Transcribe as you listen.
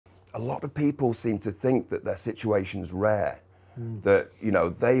a lot of people seem to think that their situation's rare, that, you know,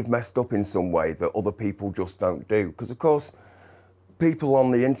 they've messed up in some way that other people just don't do. Because, of course, people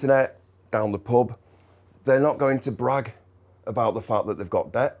on the internet, down the pub, they're not going to brag about the fact that they've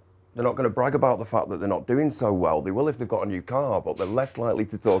got debt. They're not going to brag about the fact that they're not doing so well. They will if they've got a new car, but they're less likely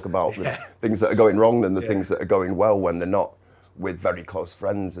to talk about the things that are going wrong than the things that are going well when they're not with very close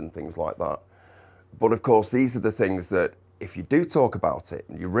friends and things like that. But of course, these are the things that if you do talk about it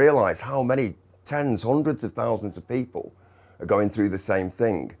and you realise how many tens, hundreds of thousands of people are going through the same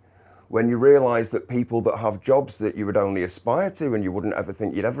thing, when you realise that people that have jobs that you would only aspire to and you wouldn't ever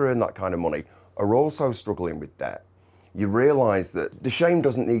think you'd ever earn that kind of money are also struggling with debt, you realise that the shame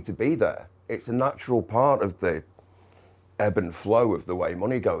doesn't need to be there. It's a natural part of the ebb and flow of the way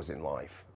money goes in life.